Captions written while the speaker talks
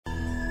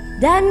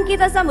Dan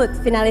kita sambut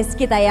finalis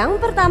kita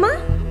yang pertama,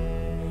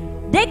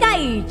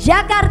 DKI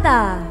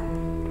Jakarta.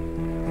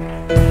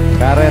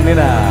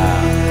 Kerenina.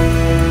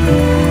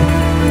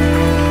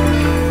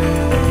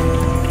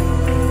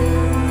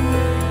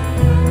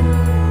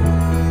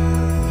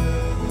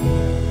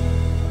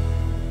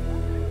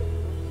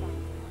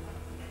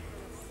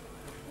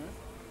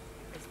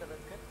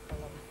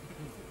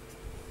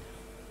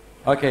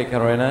 Okay,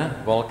 Kerenina,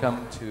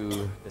 welcome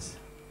to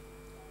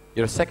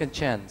your second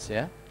chance,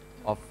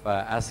 of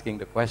asking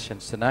the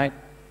questions tonight.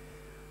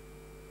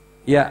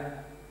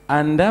 Ya,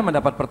 Anda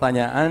mendapat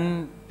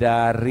pertanyaan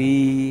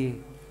dari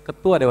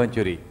Ketua Dewan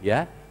Juri,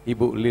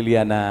 Ibu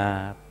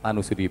Liliana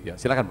Tanusudibyo.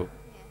 Silakan, Bu.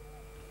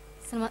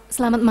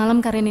 Selamat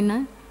malam,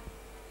 Kerenina.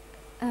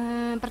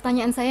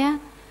 Pertanyaan saya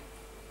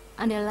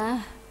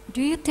adalah,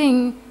 do you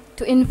think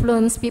to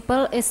influence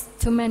people is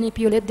to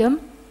manipulate them?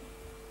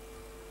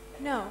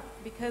 No,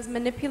 because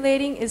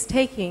manipulating is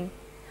taking,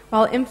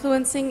 while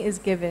influencing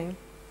is giving.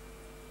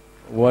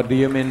 What do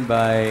you mean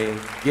by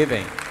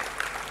giving?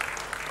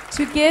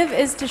 To give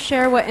is to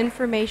share what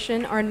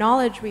information or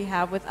knowledge we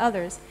have with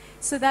others,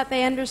 so that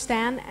they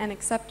understand and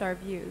accept our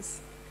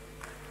views.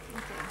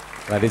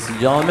 Ladies and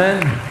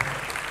gentlemen,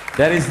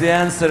 that is the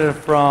answer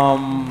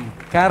from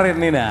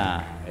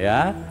Kerenina,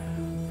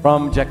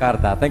 from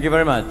Jakarta. Thank you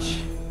very much.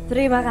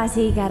 Terima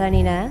kasih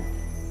Kerenina.